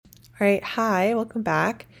All right, hi, welcome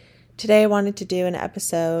back. Today I wanted to do an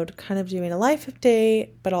episode kind of doing a life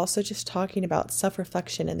update, but also just talking about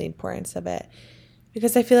self-reflection and the importance of it.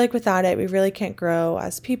 Because I feel like without it, we really can't grow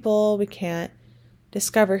as people. We can't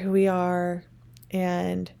discover who we are.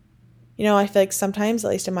 And, I feel like sometimes, at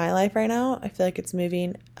least in my life right now, I feel like it's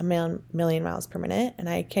moving a million miles per minute and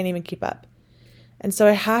I can't even keep up. And so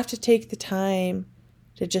I have to take the time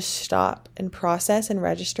to just stop and process and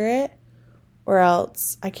register it, or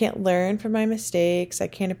else I can't learn from my mistakes. I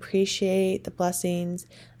can't appreciate the blessings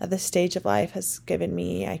that this stage of life has given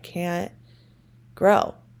me. I can't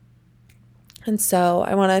grow. And so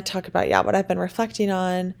I want to talk about, what I've been reflecting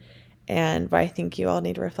on and what I think you all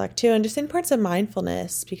need to reflect too. And just in parts of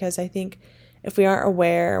mindfulness, because I think if we aren't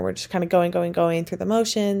aware, we're just kind of going through the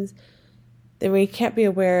motions, then we can't be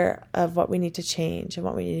aware of what we need to change and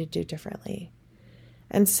what we need to do differently.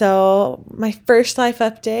 And so my first life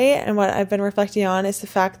update and what I've been reflecting on is the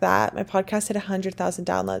fact that my podcast hit 100,000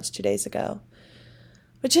 downloads 2 days ago,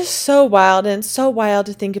 which is so wild. And it's so wild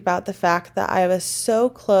to think about the fact that I was so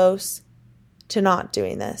close to not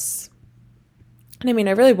doing this. And I mean,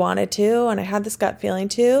 I really wanted to, and I had this gut feeling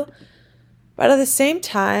too. But at the same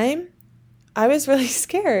time, I was really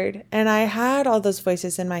scared. And I had all those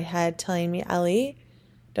voices in my head telling me, Ellie,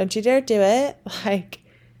 don't you dare do it.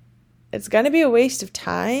 It's going to be a waste of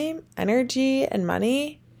time, energy, and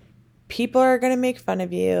money. People are going to make fun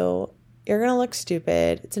of you. You're going to look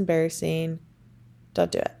stupid. It's embarrassing.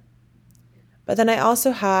 Don't do it. But then I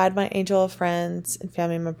also had my angel of friends and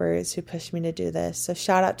family members who pushed me to do this. So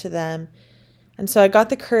shout out to them. And so I got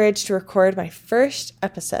the courage to record my first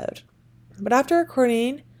episode. But after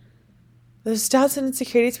recording, those doubts and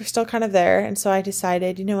insecurities were still kind of there. And so I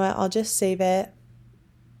decided, you know what, I'll just save it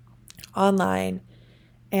online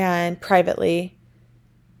and privately.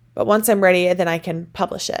 But once I'm ready, then I can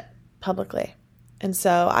publish it publicly. And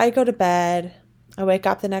so I go to bed, I wake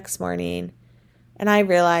up the next morning, and I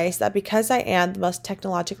realize that because I am the most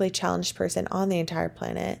technologically challenged person on the entire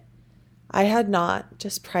planet, I had not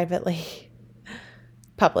just privately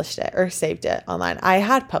published it or saved it online. I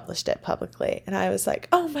had published it publicly. And I was like,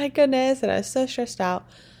 oh my goodness. And I was so stressed out.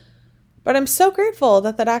 But I'm so grateful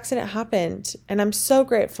that accident happened. And I'm so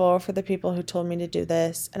grateful for the people who told me to do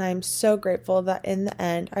this. And I'm so grateful that in the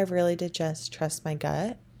end, I really did just trust my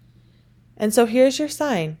gut. And so here's your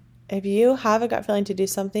sign. If you have a gut feeling to do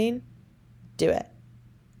something, do it.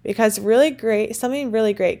 Because something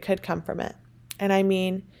really great could come from it. And I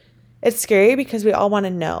mean, it's scary because we all want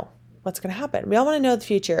to know what's going to happen. We all want to know the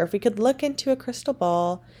future. If we could look into a crystal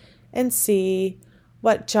ball and see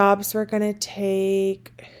what jobs we're going to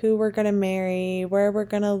take, who we're going to marry, where we're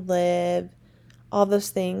going to live, all those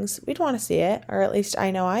things, we'd want to see it, or at least I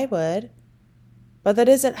know I would. But that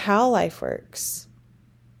isn't how life works.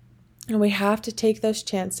 And we have to take those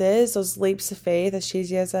chances, those leaps of faith, as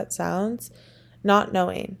cheesy as that sounds, not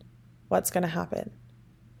knowing what's going to happen.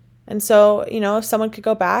 And so, if someone could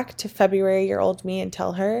go back to February-year-old me and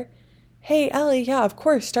tell her, hey, Ellie, yeah, of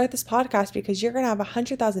course, start this podcast because you're going to have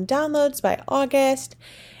 100,000 downloads by August.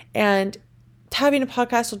 And having a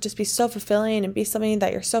podcast will just be so fulfilling and be something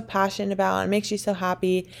that you're so passionate about and makes you so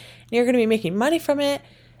happy. And you're going to be making money from it.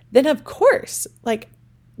 Then, of course,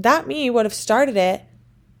 that me would have started it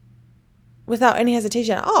without any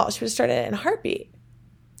hesitation at all. She would have started it in a heartbeat.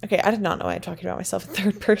 Okay, I did not know why I'm talking about myself in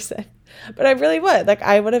third person. But I really would.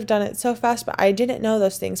 I would have done it so fast, but I didn't know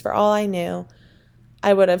those things. For all I knew,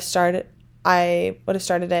 I would have started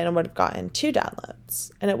it and would have gotten 2 downloads.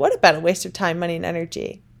 And it would have been a waste of time, money, and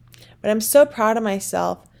energy. But I'm so proud of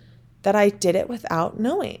myself that I did it without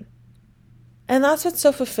knowing. And that's what's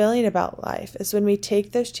so fulfilling about life, is when we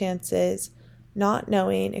take those chances, not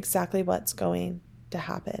knowing exactly what's going to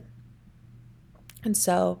happen. And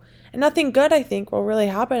nothing good, I think, will really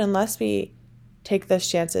happen unless we take those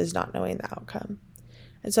chances, not knowing the outcome.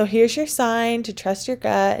 And so here's your sign to trust your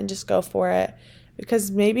gut and just go for it.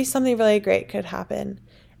 Because maybe something really great could happen.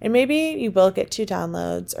 And maybe you will get 2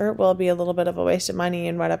 downloads, or it will be a little bit of a waste of money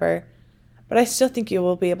and whatever. But I still think you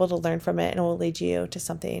will be able to learn from it, and it will lead you to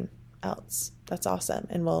something else that's awesome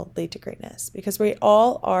and will lead to greatness. Because we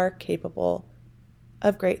all are capable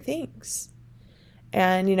of great things.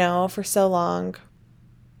 And, for so long,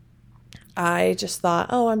 I just thought,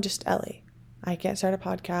 oh, I'm just Ellie. I can't start a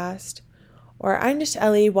podcast. Or I'm just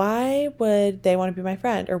Ellie, why would they want to be my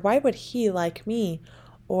friend? Or why would he like me?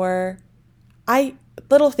 Or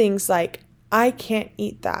little things like, I can't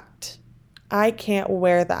eat that. I can't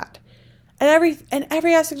wear that. And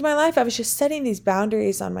every aspect of my life, I was just setting these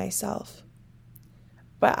boundaries on myself.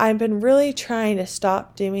 But I've been really trying to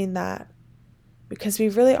stop doing that because we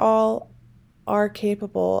really all are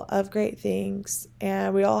capable of great things,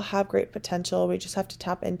 and we all have great potential. We just have to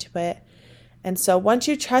tap into it. And so once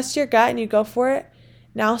you trust your gut and you go for it,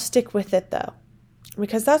 now stick with it though,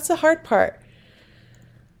 because that's the hard part.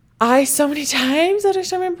 I, so many times at a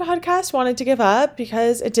Sherman podcast, wanted to give up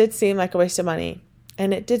because it did seem like a waste of money.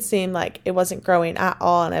 And it did seem like it wasn't growing at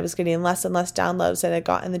all. And I was getting less and less downloads than I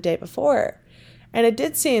got in the day before. And it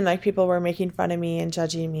did seem like people were making fun of me and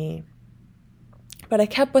judging me. But I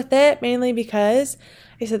kept with it mainly because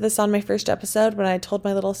I said this on my first episode when I told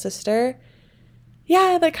my little sister,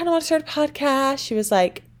 yeah, I kind of want to start a podcast. She was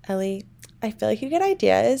like, Ellie, I feel like you get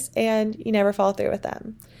ideas and you never follow through with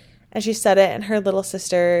them. And she said it in her little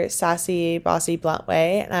sister, sassy, bossy, blunt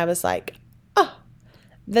way. And I was like, oh,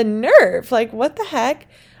 the nerve. Like, what the heck?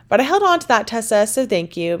 But I held on to that, Tessa. So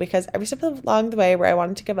thank you. Because every step along the way where I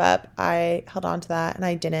wanted to give up, I held on to that and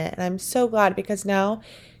I didn't. And I'm so glad because now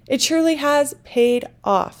it truly has paid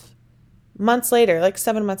off months later, like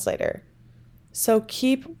 7 months later. So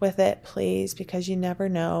keep with it, please, because you never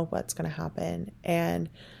know what's going to happen. And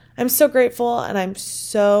I'm so grateful and I'm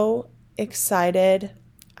so excited.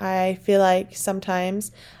 I feel like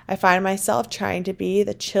sometimes I find myself trying to be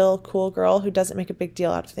the chill, cool girl who doesn't make a big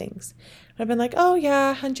deal out of things. I've been like, oh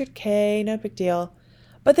yeah, 100K, no big deal.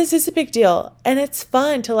 But this is a big deal. And it's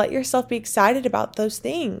fun to let yourself be excited about those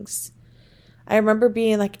things. I remember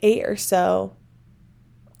being like 8 or so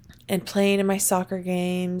and playing in my soccer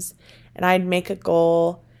games, and I'd make a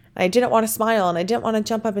goal. And I didn't want to smile and I didn't want to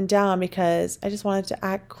jump up and down because I just wanted to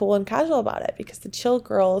act cool and casual about it because the chill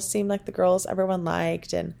girls seemed like the girls everyone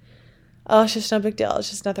liked. And oh, it's just no big deal. It's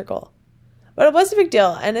just another goal. But it was a big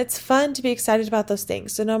deal, and it's fun to be excited about those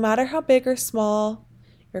things. So no matter how big or small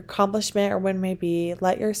your accomplishment or win may be,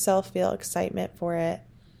 let yourself feel excitement for it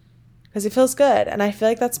because it feels good. And I feel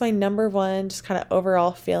like that's my number one just kind of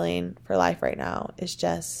overall feeling for life right now is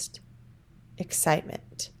just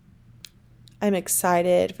excitement. I'm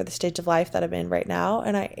excited for the stage of life that I'm in right now,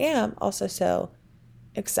 and I am also so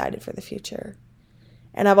excited for the future.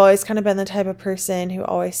 And I've always kind of been the type of person who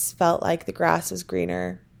always felt like the grass was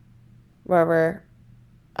greener wherever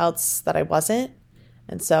else that I wasn't.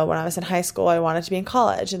 And so when I was in high school, I wanted to be in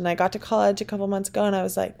college, and I got to college a couple months ago, and I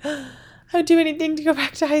was like, I would do anything to go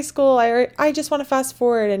back to high school. I just want to fast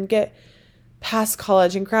forward and get past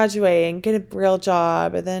college and graduate and get a real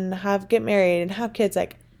job and then get married and have kids.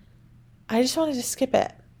 Like, I just wanted to skip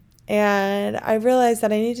it. And I realized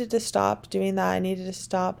that I needed to stop doing that. I needed to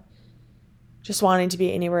stop just wanting to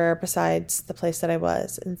be anywhere besides the place that I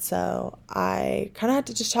was. And so I kind of had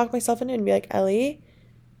to just talk myself into it and be like, Ellie,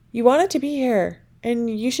 you wanted to be here and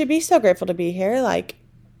you should be so grateful to be here. Like,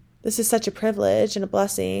 this is such a privilege and a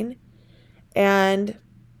blessing. And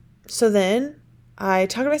so then I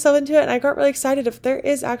talked myself into it and I got really excited if there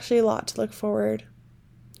is actually a lot to look forward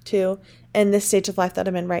to in this stage of life that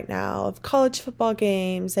I'm in right now, of college football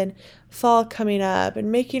games and fall coming up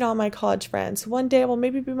and making all my college friends. One day will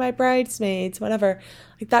maybe be my bridesmaids, whatever.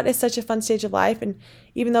 Like, that is such a fun stage of life. And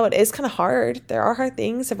even though it is kind of hard, there are hard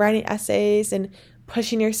things of writing essays and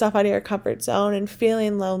pushing yourself out of your comfort zone and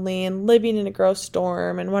feeling lonely and living in a growth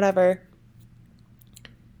storm and whatever.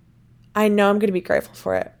 I know I'm going to be grateful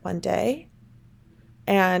for it one day.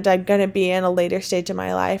 And I'm going to be in a later stage of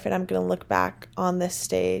my life, and I'm going to look back on this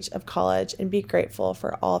stage of college and be grateful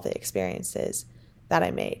for all the experiences that I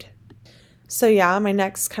made. So yeah, my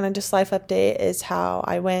next kind of just life update is how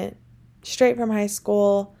I went straight from high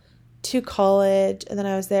school to college, and then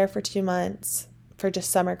I was there for 2 months for just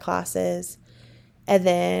summer classes. And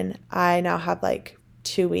then I now have like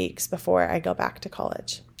 2 weeks before I go back to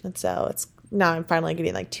college. And so now I'm finally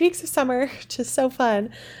getting like 2 weeks of summer, which is so fun,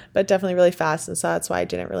 but definitely really fast. And so that's why I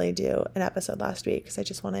didn't really do an episode last week, because I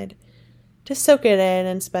just wanted to soak it in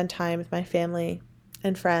and spend time with my family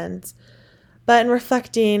and friends. But in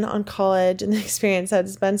reflecting on college and the experience that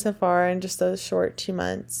it's been so far in just those short 2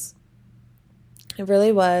 months, it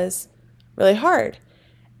really was really hard.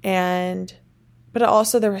 But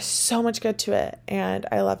also there was so much good to it, and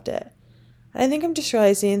I loved it. And I think I'm just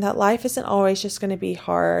realizing that life isn't always just going to be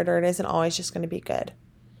hard, or it isn't always just going to be good.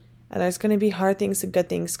 And there's going to be hard things and good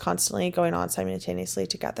things constantly going on simultaneously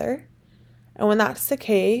together. And when that's the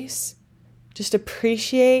case, just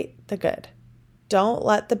appreciate the good. Don't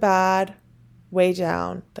let the bad weigh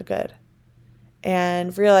down the good.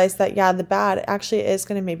 And realize that, yeah, the bad actually is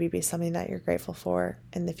going to maybe be something that you're grateful for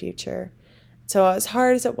in the future. So as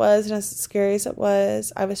hard as it was and as scary as it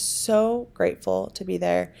was, I was so grateful to be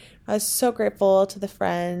there. I was so grateful to the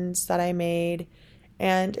friends that I made,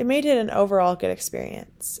 and it made it an overall good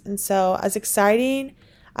experience. And so as exciting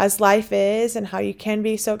as life is, and how you can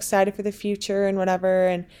be so excited for the future and whatever,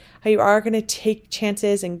 and how you are going to take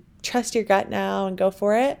chances and trust your gut now and go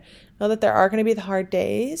for it. Know that there are going to be the hard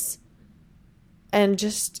days and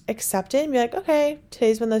just accept it and be like, okay,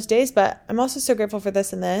 today's one of those days, but I'm also so grateful for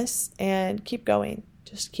this and this, and keep going.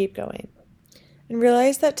 Just keep going. And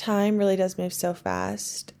realize that time really does move so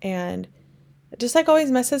fast, and it just like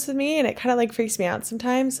always messes with me, and it kind of like freaks me out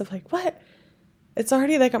sometimes of like, what? It's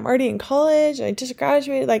already like I'm already in college, and I just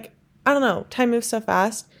graduated. Like, I don't know, time moves so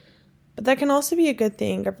fast. But that can also be a good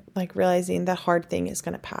thing of like realizing that hard thing is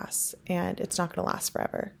going to pass and it's not going to last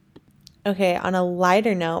forever. Okay, on a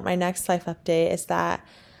lighter note, my next life update is that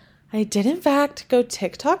I did in fact go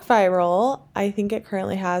TikTok viral. I think it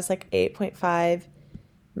currently has like 8.5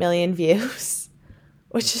 million views,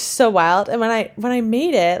 which is so wild. And when I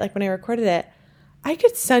made it, like when I recorded it, I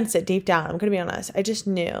could sense it deep down. I'm going to be honest. I just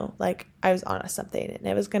knew like I was onto something and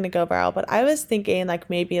it was going to go viral. But I was thinking like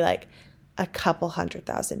maybe like a couple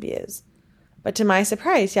 100,000 views. But to my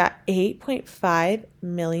surprise, 8.5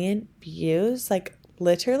 million views. Like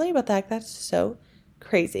literally, what the heck? That's so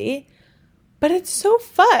crazy. But it's so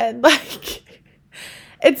fun. Like,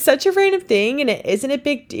 it's such a random thing and it isn't a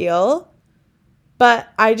big deal. But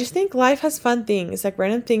I just think life has fun things, like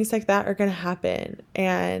random things like that are going to happen.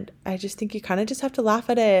 And I just think you kind of just have to laugh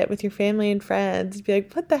at it with your family and friends. Be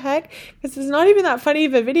like, what the heck? Because it's not even that funny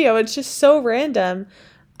of a video. It's just so random.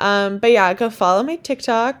 But yeah, go follow my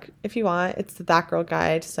TikTok if you want. It's the That Girl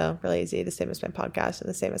Guide. So really easy. The same as my podcast and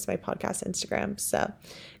the same as my podcast Instagram. So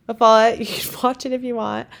go follow it. You can watch it if you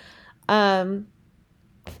want.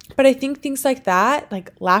 But I think things like that,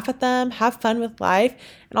 like laugh at them, have fun with life.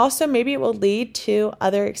 And also maybe it will lead to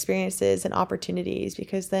other experiences and opportunities,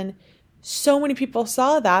 because then so many people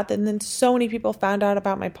saw that. And then so many people found out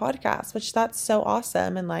about my podcast, which that's so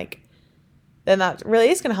awesome. And like, then that really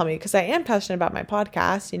is going to help me because I am passionate about my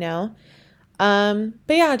podcast, you know?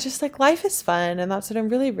 But yeah, just like life is fun. And that's what I'm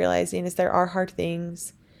really realizing is there are hard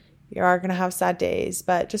things. You are going to have sad days,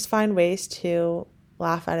 but just find ways to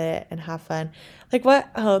laugh at it and have fun. Like what?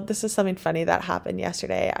 Oh, this is something funny that happened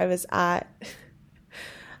yesterday. I was at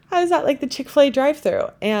like the Chick-fil-A drive-thru,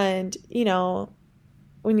 and you know,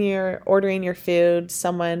 when you're ordering your food,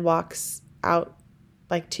 someone walks out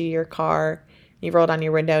like to your car, you roll down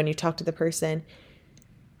your window and you talk to the person. And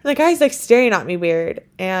the guy's like staring at me weird.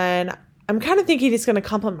 And I'm kind of thinking he's going to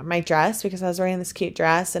compliment my dress because I was wearing this cute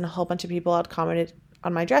dress and a whole bunch of people had commented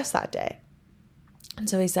on my dress that day. And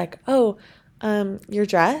so he's like, oh, your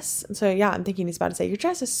dress? And so, yeah, I'm thinking he's about to say, your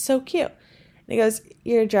dress is so cute. And he goes,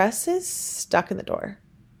 your dress is stuck in the door.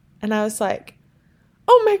 And I was like,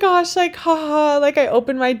 oh my gosh, like, haha. Like I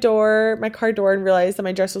opened my car door and realized that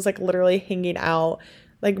my dress was like literally hanging out.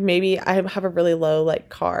 Like maybe I have a really low like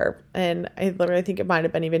car, and I literally think it might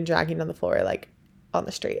have been even dragging on the floor, like on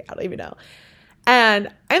the street. I don't even know. And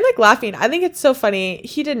I'm like laughing. I think it's so funny.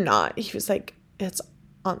 He did not. He was like, it's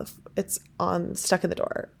stuck in the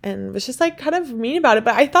door, and was just like kind of mean about it.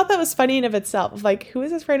 But I thought that was funny in of itself. Like, who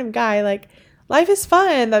is this random guy? Like, life is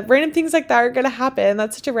fun. That random things like that are going to happen.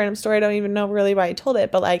 That's such a random story. I don't even know really why I told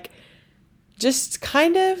it, but like, just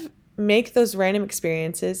kind of make those random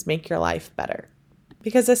experiences make your life better.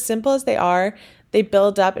 Because as simple as they are, they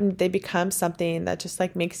build up and they become something that just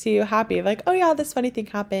like makes you happy. Like, oh yeah, this funny thing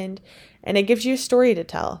happened. And it gives you a story to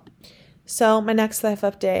tell. So my next life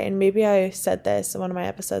update, and maybe I said this in one of my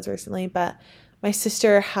episodes recently, but my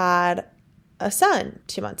sister had a son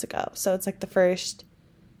 2 months ago. So it's like the first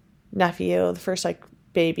nephew, the first like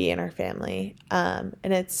baby in our family. And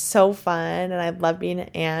it's so fun. And I love being an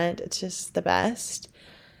aunt. It's just the best.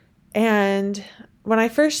 And when I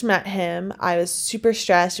first met him, I was super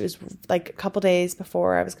stressed. It was like a couple days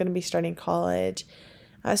before I was going to be starting college.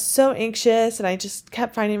 I was so anxious, and I just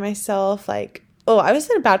kept finding myself like, oh, I was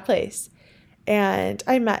in a bad place. And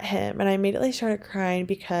I met him, and I immediately started crying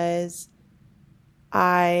because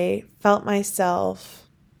I felt myself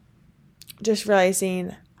just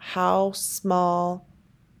realizing how small,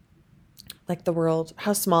 like the world,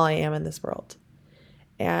 how small I am in this world.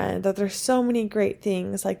 And that there's so many great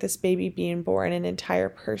things, like this baby being born, an entire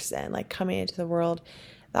person, like coming into the world,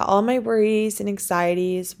 that all my worries and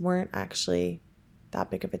anxieties weren't actually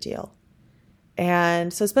that big of a deal.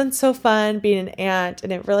 And so it's been so fun being an aunt,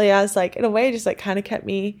 and it really has, like, in a way, just like kind of kept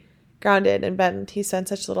me grounded. And Ben, he's been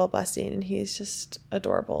such a little blessing, and he's just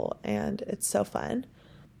adorable, and it's so fun.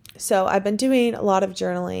 So I've been doing a lot of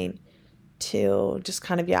journaling to just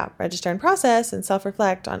kind of, register and process and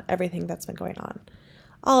self-reflect on everything that's been going on.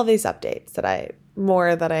 All of these updates that I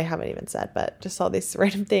haven't even said, but just all these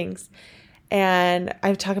random things. And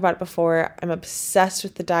I've talked about it before. I'm obsessed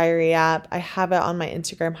with the diary app. I have it on my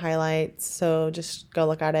Instagram highlights, so just go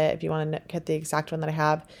look at it if you want to get the exact one that I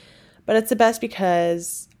have. But But it's the best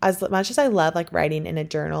because as much as I love like writing in a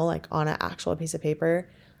journal, like on an actual piece of paper,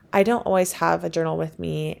 I don't always have a journal with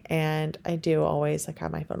me, and I do always like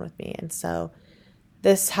have my phone with me. And so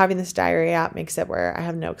having this diary app makes it where I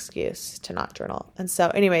have no excuse to not journal. And so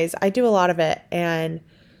anyways, I do a lot of it. And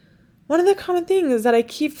one of the common things that I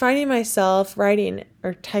keep finding myself writing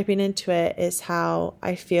or typing into it is how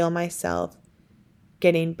I feel myself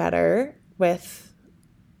getting better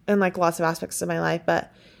in like lots of aspects of my life,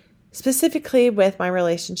 but specifically with my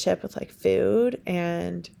relationship with like food.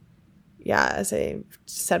 And yeah, as I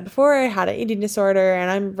said before, I had an eating disorder and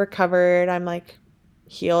I'm recovered. I'm like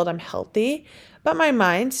healed. I'm healthy. But my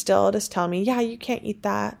mind still just telling me, yeah, you can't eat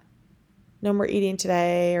that. No more eating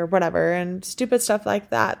today or whatever. And stupid stuff like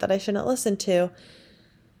that I shouldn't listen to.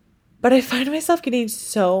 But I find myself getting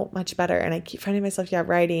so much better. And I keep finding myself,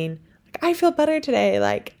 writing. Like, I feel better today.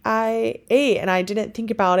 Like, I ate and I didn't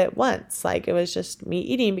think about it once. Like, it was just me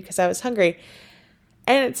eating because I was hungry.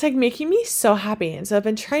 And it's like making me so happy. And so I've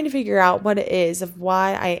been trying to figure out what it is of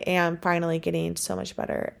why I am finally getting so much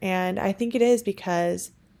better. And I think it is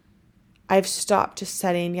because I've stopped just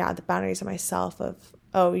setting, the boundaries of myself of,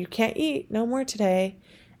 oh, you can't eat no more today.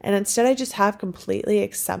 And instead I just have completely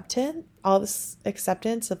accepted all this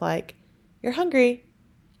acceptance of like, you're hungry,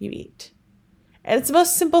 you eat. And it's the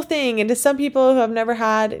most simple thing. And to some people who have never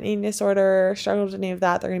had an eating disorder or struggled with any of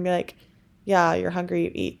that, they're going to be like, yeah, you're hungry,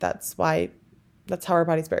 you eat. That's how our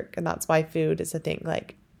bodies work. And that's why food is a thing.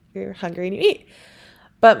 Like, you're hungry and you eat.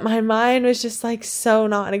 But my mind was just like so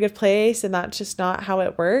not in a good place. And that's just not how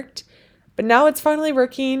it worked. But now it's finally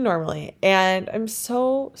working normally. And I'm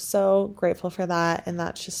so, so grateful for that. And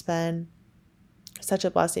that's just been such a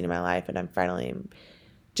blessing in my life. And I'm finally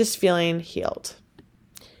just feeling healed.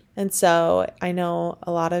 And so I know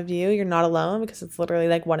a lot of you're not alone, because it's literally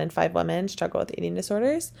like 1 in 5 women struggle with eating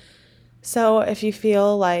disorders. So if you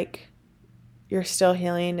feel like you're still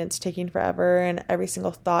healing, it's taking forever, and every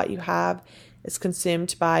single thought you have is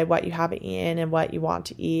consumed by what you haven't eaten and what you want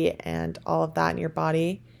to eat and all of that in your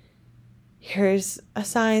body, here's a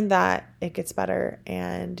sign that it gets better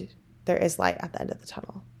and there is light at the end of the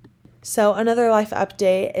tunnel. So another life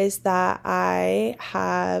update is that I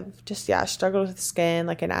have just, struggled with skin,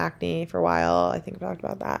 like an acne for a while. I think I talked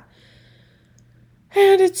about that.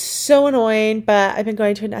 And it's so annoying, but I've been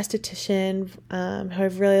going to an esthetician who I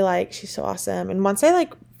really like. She's so awesome. And once I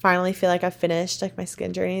like finally feel like I've finished like my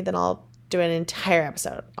skin journey, then I'll do an entire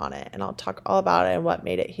episode on it and I'll talk all about it and what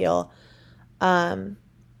made it heal.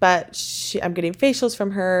 But I'm getting facials from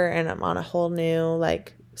her, and I'm on a whole new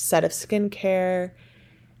like set of skincare,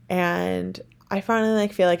 and I finally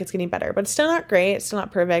like feel like it's getting better, but it's still not great. It's still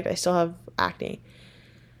not perfect. I still have acne,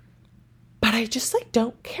 but I just like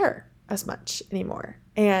don't care as much anymore.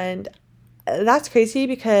 And that's crazy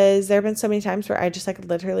because there have been so many times where I just like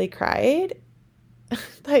literally cried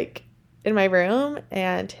like in my room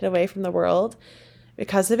and hid away from the world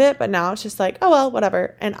because of it. But now it's just like, oh, well,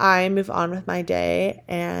 whatever. And I move on with my day.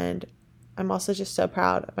 And I'm also just so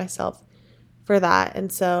proud of myself for that.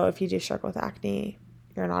 And so if you do struggle with acne,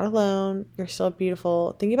 you're not alone. You're still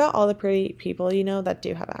beautiful. Think about all the pretty people that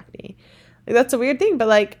do have acne. Like, that's a weird thing, but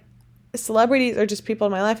like celebrities are just people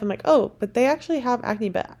in my life. I'm like, oh, but they actually have acne,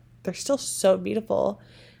 but they're still so beautiful.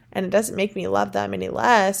 And it doesn't make me love them any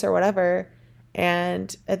less or whatever.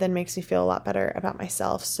 And it then makes me feel a lot better about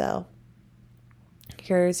myself. So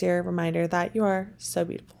here's your reminder that you are so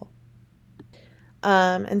beautiful.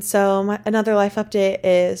 And so another life update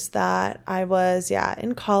is that I was,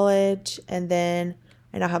 in college, and then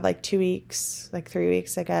I now have like 2 weeks, like 3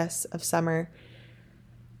 weeks, I guess, of summer.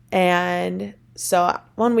 And so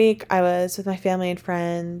 1 week I was with my family and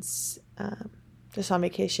friends, just on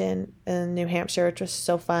vacation in New Hampshire, which was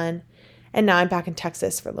so fun. And now I'm back in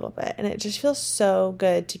Texas for a little bit, and it just feels so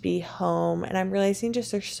good to be home. And I'm realizing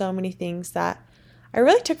just there's so many things that I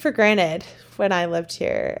really took for granted when I lived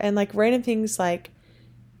here, and like random things like,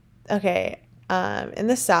 okay, in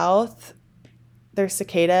the South, there's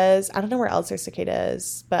cicadas. I don't know where else there's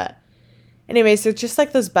cicadas, but anyways, they're just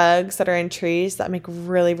like those bugs that are in trees that make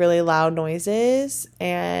really, really loud noises.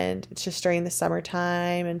 And it's just during the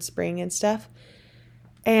summertime and spring and stuff.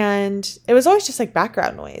 And it was always just like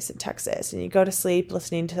background noise in Texas. And you go to sleep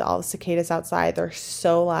listening to all the cicadas outside. They're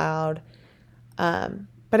so loud.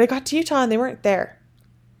 But I got to Utah and they weren't there.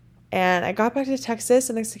 And I got back to Texas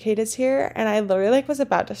and the cicadas here. And I literally like was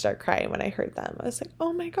about to start crying when I heard them. I was like,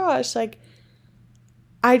 oh my gosh. Like,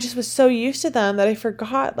 I just was so used to them that I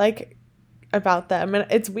forgot like about them. And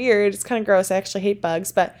it's weird. It's kind of gross. I actually hate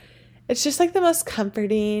bugs. But it's just like the most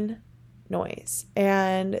comforting noise.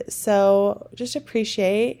 And so just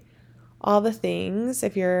appreciate all the things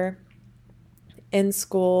if you're in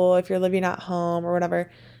school, if you're living at home or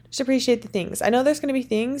whatever, just appreciate the things. I know there's going to be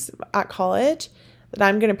things at college that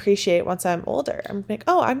I'm going to appreciate once I'm older. I'm like,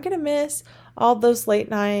 oh, I'm going to miss all those late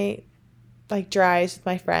night like drives with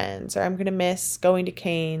my friends, or I'm going to miss going to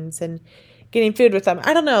Cane's and getting food with them.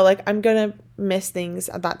 I don't know, like I'm going to miss things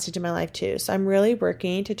at that stage of my life too. So I'm really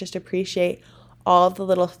working to just appreciate all the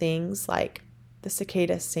little things like the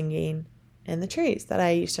cicadas singing in the trees that I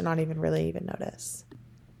used to not even really even notice.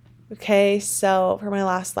 Okay, so for my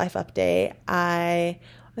last life update, I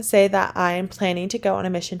want to say that I am planning to go on a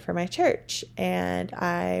mission for my church, and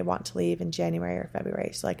I want to leave in January or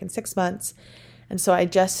February, so like in 6 months. And so I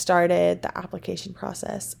just started the application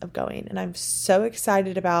process of going, and I'm so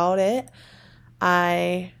excited about it.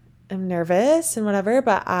 I am nervous and whatever,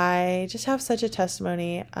 but I just have such a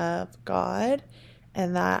testimony of God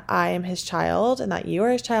and that I am his child and that you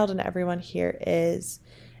are his child and everyone here is,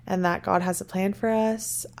 and that God has a plan for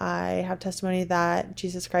us. I have testimony that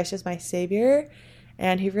Jesus Christ is my Savior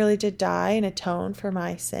and he really did die and atone for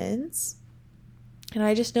my sins. And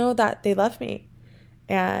I just know that they love me.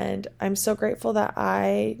 And I'm so grateful that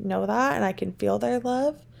I know that and I can feel their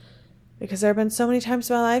love, because there have been so many times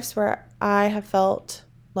in my life where I have felt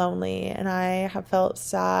lonely and I have felt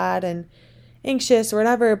sad and anxious or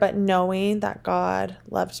whatever, but knowing that God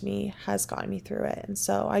loved me has gotten me through it. And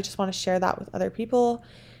so I just want to share that with other people.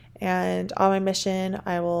 And on my mission,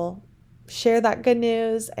 I will share that good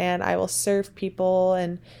news and I will serve people.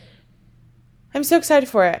 And I'm so excited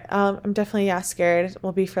for it. I'm definitely, scared. It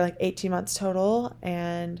will be for like 18 months total,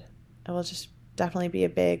 and it will just definitely be a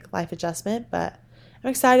big life adjustment, but I'm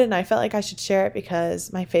excited and I felt like I should share it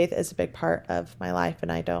because my faith is a big part of my life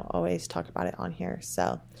and I don't always talk about it on here.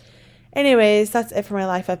 So anyways, that's it for my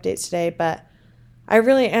life updates today, but I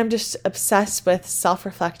really am just obsessed with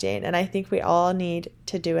self-reflecting and I think we all need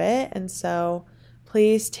to do it. And so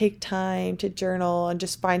please take time to journal and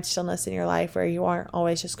just find stillness in your life where you aren't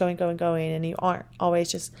always just going, and you aren't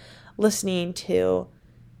always just listening to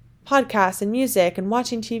podcasts and music and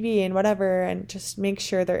watching TV and whatever, and just make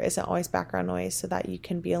sure there isn't always background noise so that you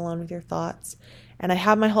can be alone with your thoughts. And I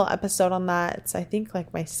have my whole episode on that. It's, I think,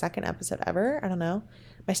 like my second episode ever. I don't know.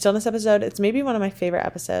 My stillness episode. It's maybe one of my favorite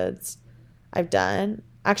episodes I've done.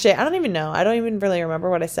 Actually, I don't even know. I don't even really remember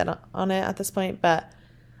what I said on it at this point, but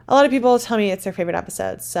a lot of people tell me it's their favorite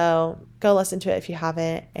episode. So go listen to it if you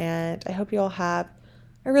haven't. And I hope you all have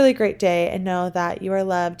a really great day and know that you are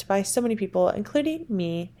loved by so many people, including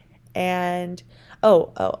me. And I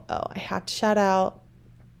have to shout out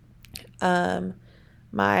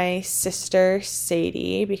my sister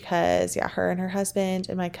Sadie, because her and her husband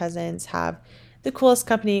and my cousins have the coolest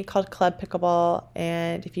company called Club Pickleball,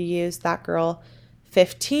 and if you use that girl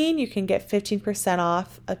 15, you can get 15%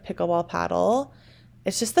 off a pickleball paddle.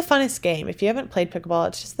 It's just the funnest game. If you haven't played pickleball,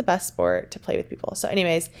 it's just the best sport to play with people. So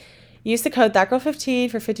anyways, use the code ThatGirl15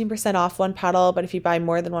 for 15% off one paddle, but if you buy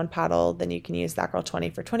more than one paddle, then you can use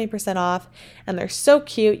ThatGirl20 for 20% off. And they're so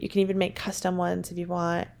cute. You can even make custom ones if you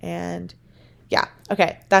want. And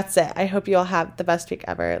okay, that's it. I hope you all have the best week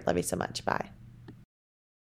ever. Love you so much. Bye.